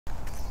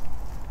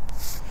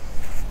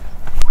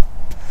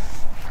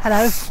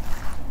Hello.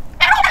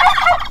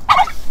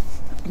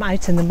 I'm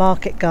out in the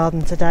market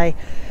garden today,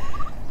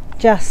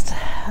 just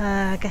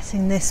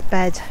getting this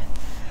bed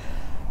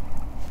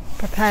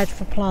prepared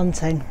for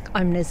planting.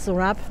 I'm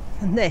Zorab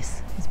and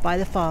this is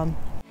Byther Farm.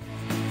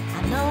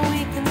 I know we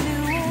can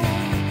do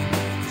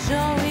it,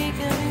 sure we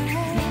can do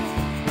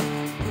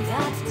it, we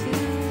got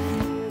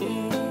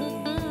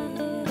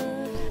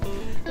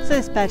to. So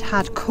this bed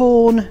had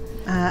corn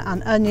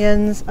and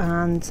onions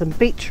and some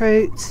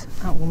beetroot,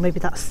 oh, well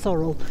maybe that's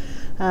sorrel,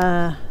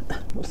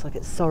 looks like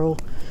it's sorrel,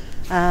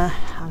 and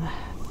a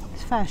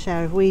fair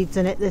share of weeds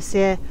in it this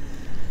year,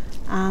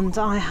 and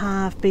I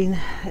have been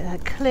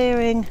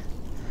clearing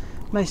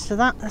most of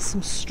that. There's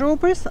some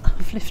strawberries that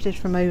I've lifted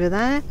from over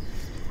there.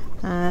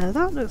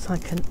 That looks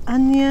like an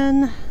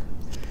onion.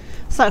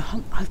 So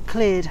I've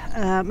cleared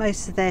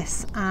most of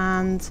this,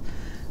 and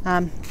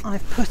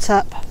I've put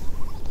up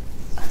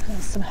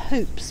some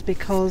hoops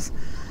because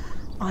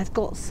I've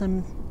got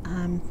some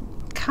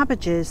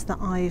cabbages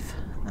that I've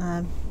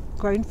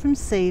grown from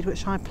seed,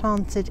 which I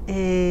planted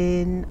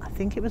in, I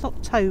think it was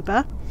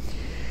October,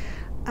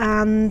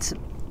 and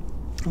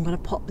I'm going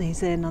to pop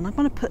these in, and I'm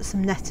going to put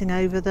some netting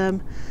over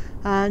them,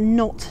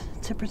 not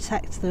to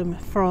protect them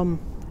from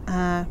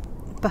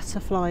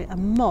butterfly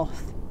and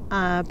moth,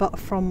 but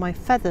from my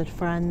feathered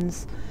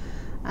friends,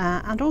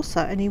 and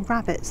also any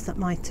rabbits that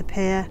might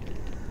appear.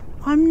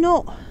 I'm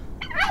not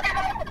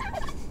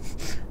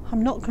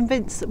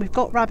convinced that we've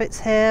got rabbits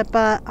here,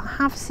 but I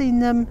have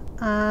seen them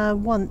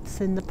once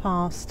in the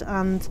past,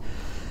 and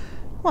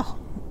well,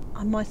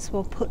 I might as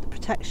well put the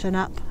protection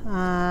up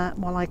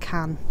while I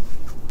can.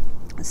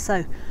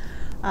 So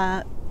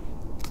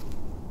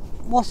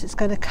what it's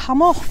going to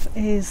come off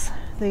is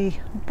the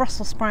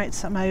Brussels sprouts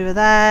from over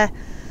there,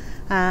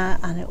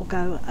 and it will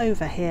go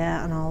over here,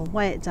 and I'll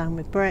weigh it down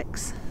with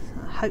bricks.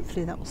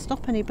 Hopefully that will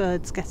stop any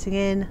birds getting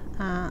in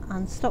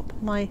and stop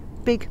my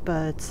big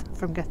birds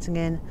from getting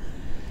in.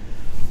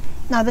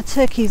 Now the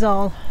turkeys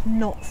are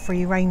not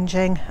free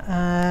ranging,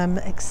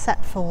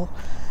 except for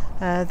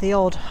the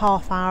odd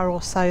half hour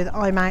or so that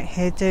I'm out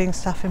here doing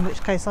stuff, in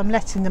which case I'm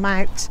letting them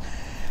out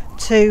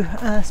to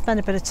spend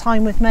a bit of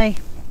time with me.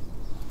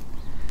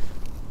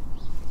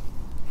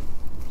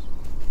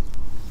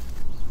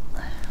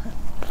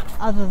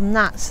 Other than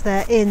that,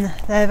 they're in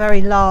their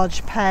very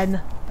large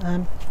pen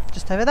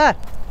just over there.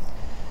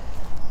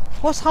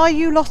 What are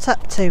you lot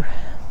up to?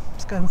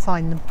 Let's go and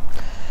find them.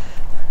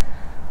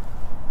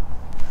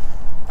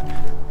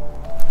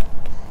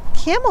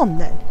 Come on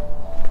then.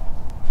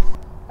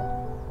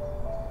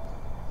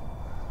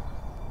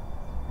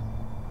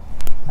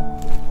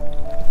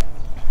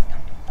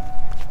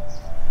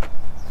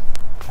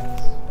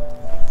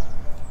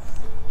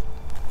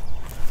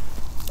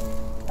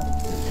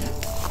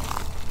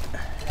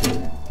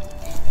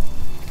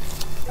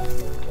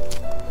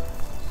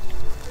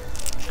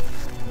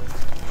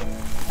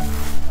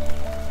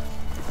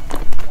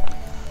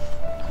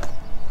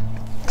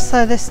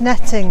 So this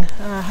netting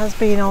has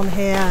been on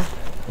here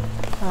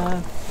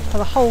for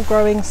the whole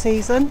growing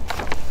season.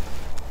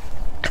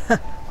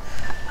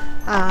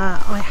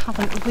 I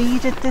haven't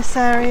weeded this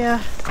area,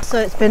 so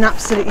it's been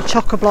absolutely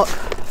chock-a-block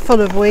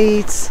full of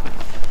weeds,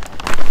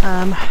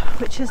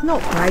 which is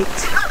not great.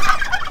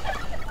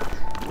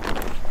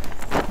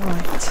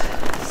 Right,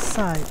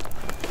 so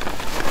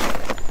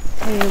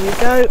here we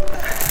go.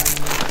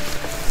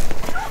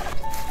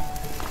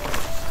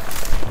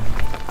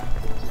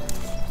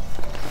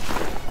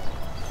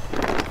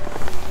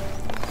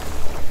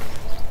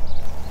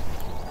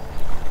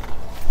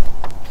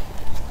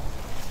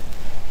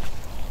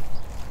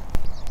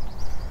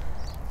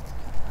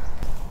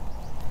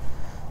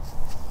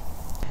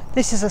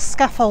 This is a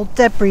scaffold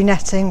debris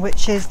netting,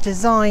 which is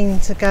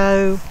designed to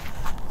go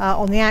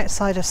on the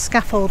outside of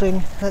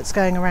scaffolding that's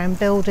going around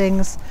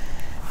buildings,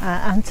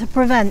 and to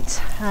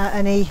prevent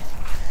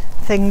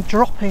anything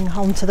dropping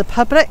onto the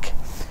public.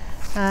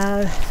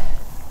 And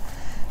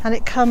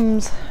it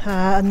comes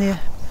in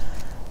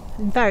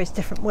various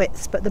different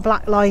widths, but the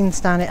black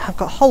lines down it have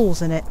got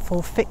holes in it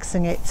for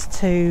fixing it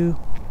to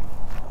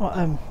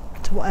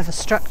whatever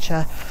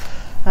structure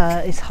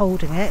is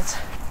holding it.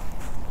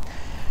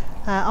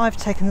 I've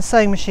taken the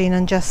sewing machine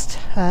and just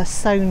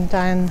sewn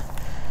down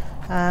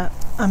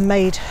and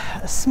made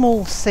a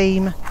small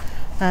seam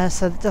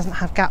so that it doesn't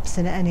have gaps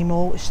in it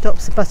anymore, which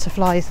stops the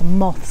butterflies and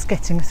moths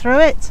getting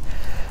through it,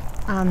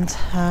 and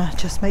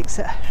just makes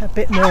it a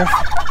bit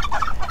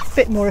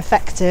more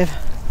effective.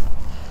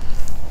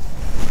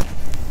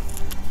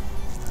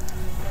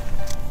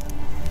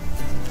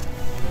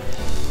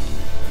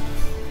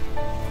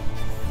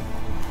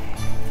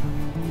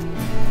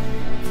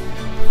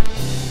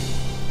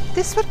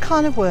 This would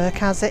kind of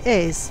work as it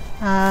is,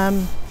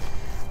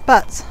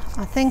 but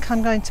I think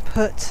I'm going to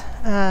put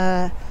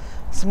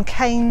some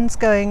canes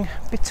going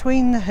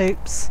between the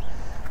hoops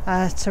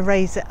to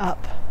raise it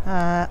up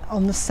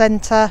on the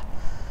centre.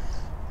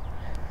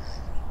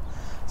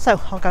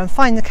 So I'll go and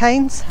find the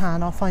canes,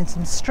 and I'll find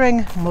some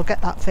string, and we'll get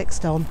that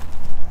fixed on.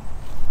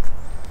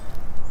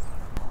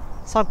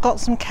 So I've got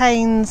some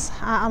canes,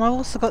 and I've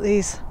also got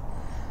these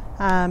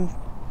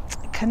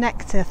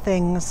connector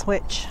things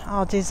which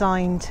are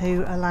designed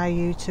to allow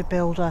you to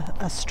build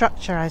a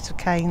structure out of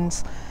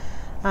canes,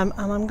 and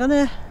I'm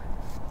going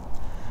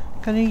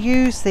to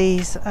use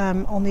these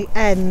on the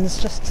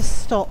ends just to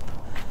stop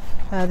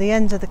the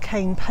end of the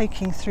cane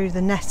poking through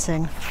the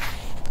netting.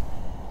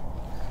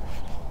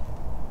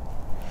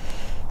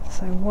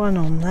 So one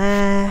on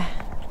there,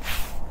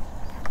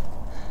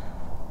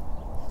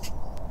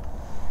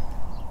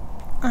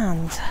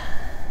 and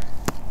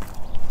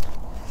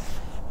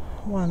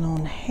one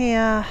on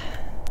here.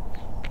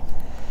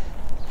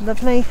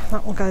 Lovely,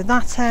 that will go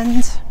that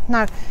end.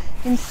 Now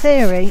in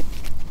theory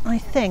I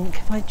think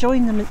if I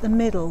join them at the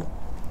middle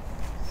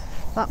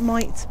that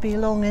might be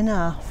long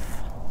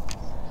enough,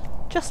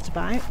 just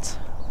about,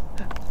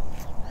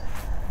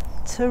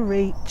 to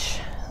reach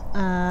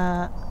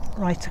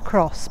right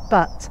across,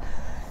 but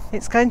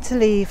it's going to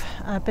leave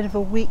a bit of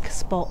a weak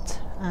spot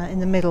in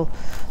the middle.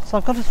 So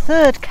I've got a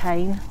third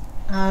cane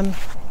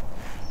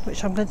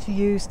which I'm going to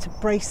use to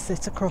brace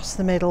it across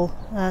the middle,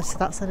 so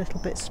that's a little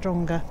bit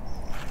stronger.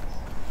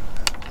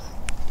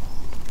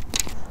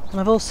 And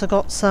I've also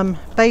got some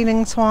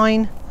baling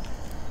twine.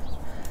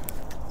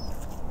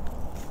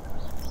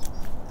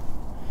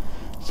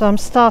 So I'm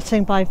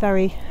starting by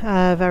very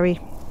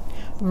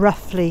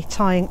roughly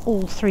tying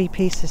all three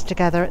pieces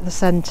together at the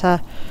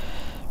centre.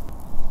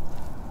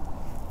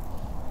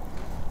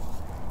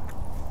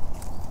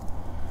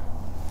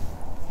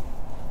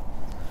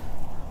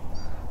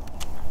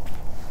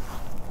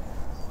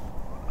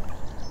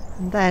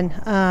 And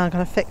then I'm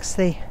going to fix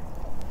the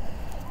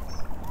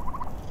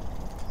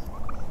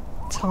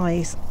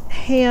ties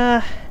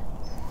here.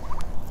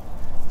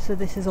 So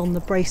this is on the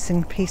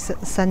bracing piece at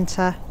the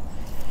centre.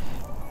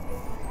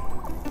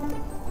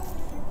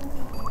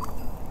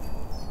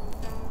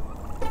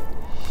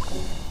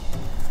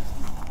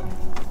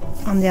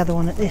 And the other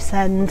one at this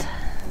end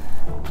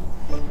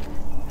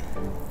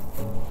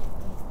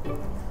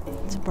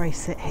to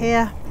brace it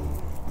here.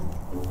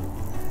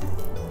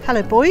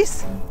 Hello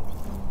boys.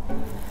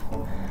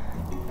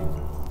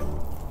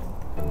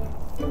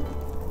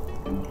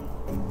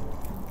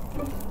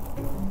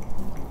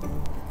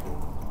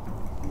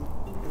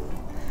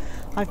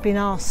 I've been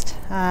asked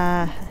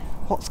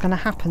what's going to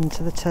happen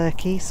to the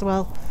turkeys.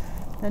 Well,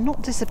 they're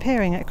not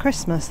disappearing at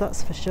Christmas,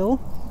 that's for sure.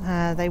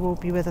 They will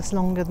be with us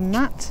longer than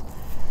that.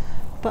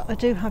 But I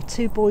do have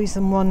 2 boys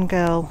and 1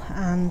 girl,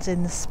 and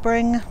in the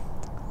spring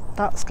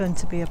that's going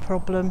to be a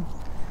problem.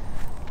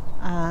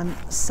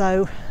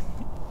 So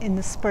in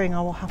the spring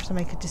I will have to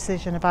make a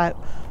decision about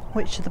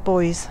which of the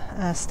boys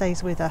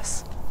stays with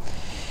us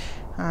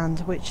and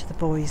which of the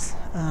boys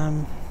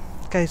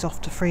goes off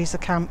to freezer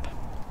camp.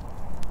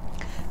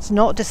 It's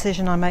not a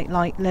decision I make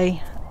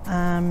lightly,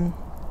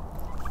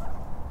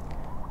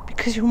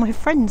 because you're my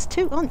friends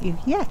too, aren't you?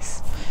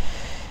 Yes.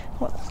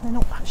 Well, they're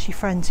not actually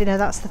friends, you know,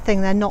 that's the thing,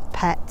 they're not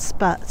pets,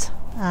 but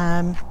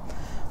I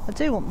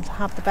do want them to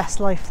have the best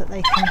life that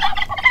they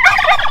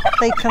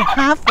can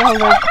have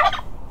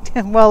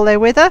while they're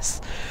with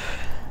us.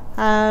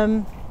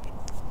 And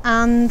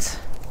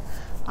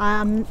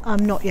I'm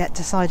not yet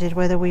decided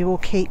whether we will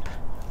keep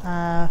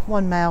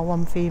 1 male,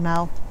 1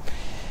 female,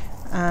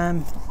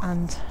 and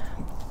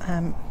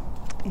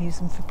use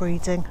them for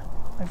breeding.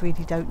 I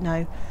really don't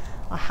know.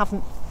 I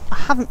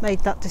haven't made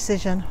that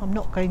decision. I'm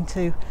not going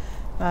to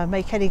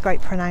make any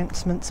great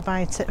pronouncements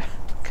about it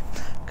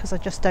because I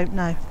just don't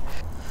know.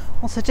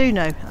 What I do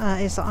know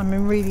is that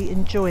I'm really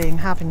enjoying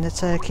having the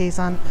turkeys,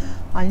 and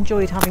I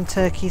enjoyed having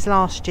turkeys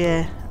last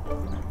year.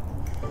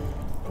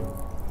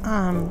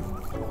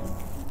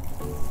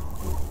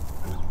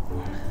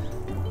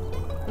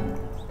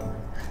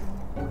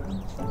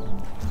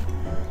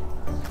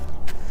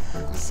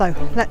 So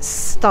let's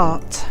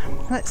start.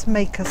 Let's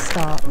make a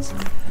start.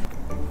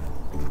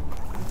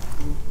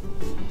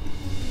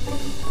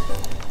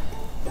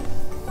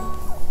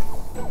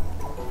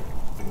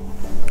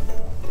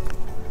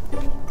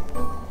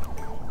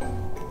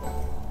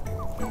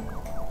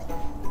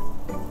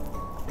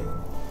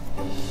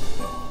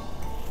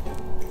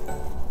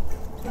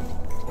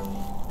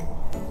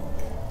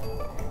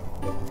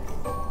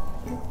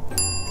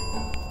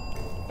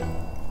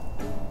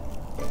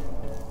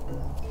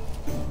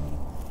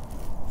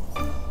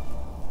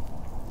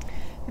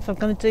 If I'm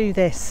going to do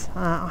this,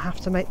 I'll have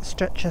to make the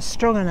stretcher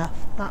strong enough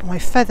that my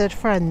feathered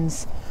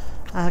friends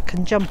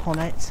can jump on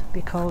it,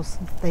 because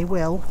they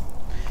will.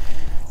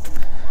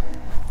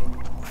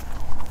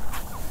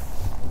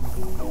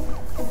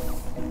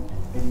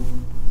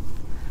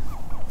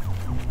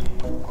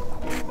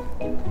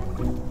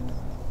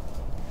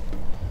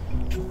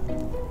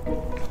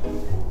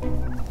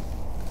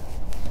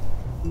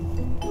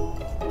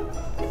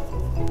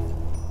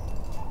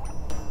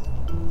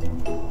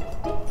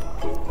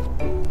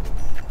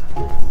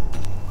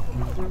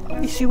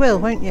 Yes, you will,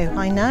 won't you?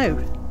 I know.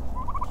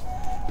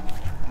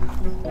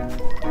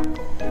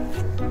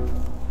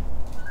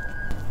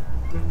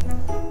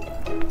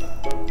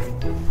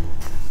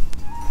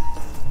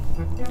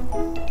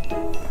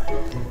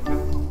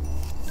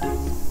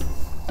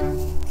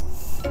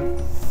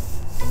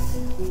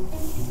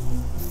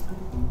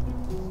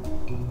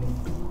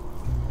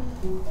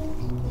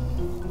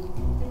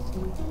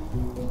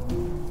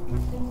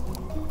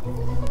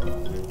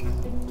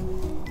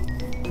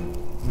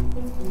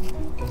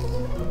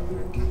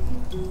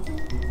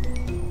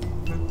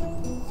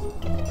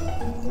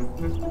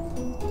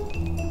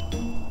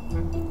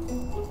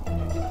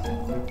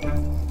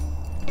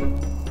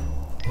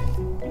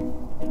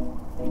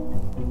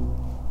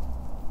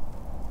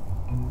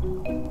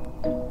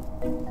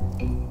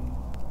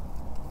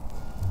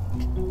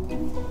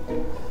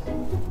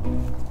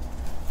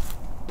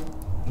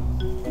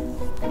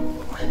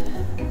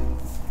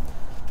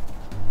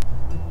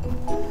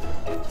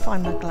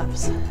 find my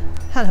gloves.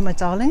 Hello my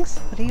darlings,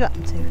 what are you up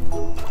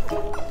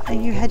to? Are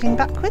you heading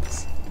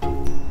backwards?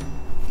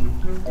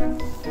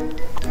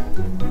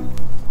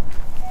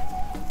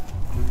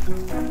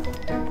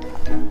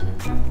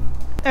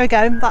 There we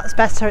go, that's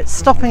better. It's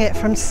stopping it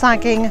from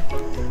sagging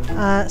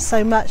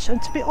so much,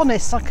 and to be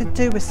honest I could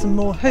do with some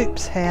more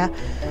hoops here,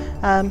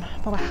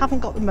 but I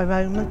haven't got them at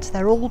the moment.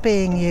 They're all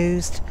being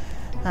used,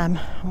 and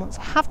once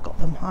I have got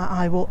them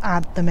I will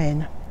add them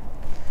in.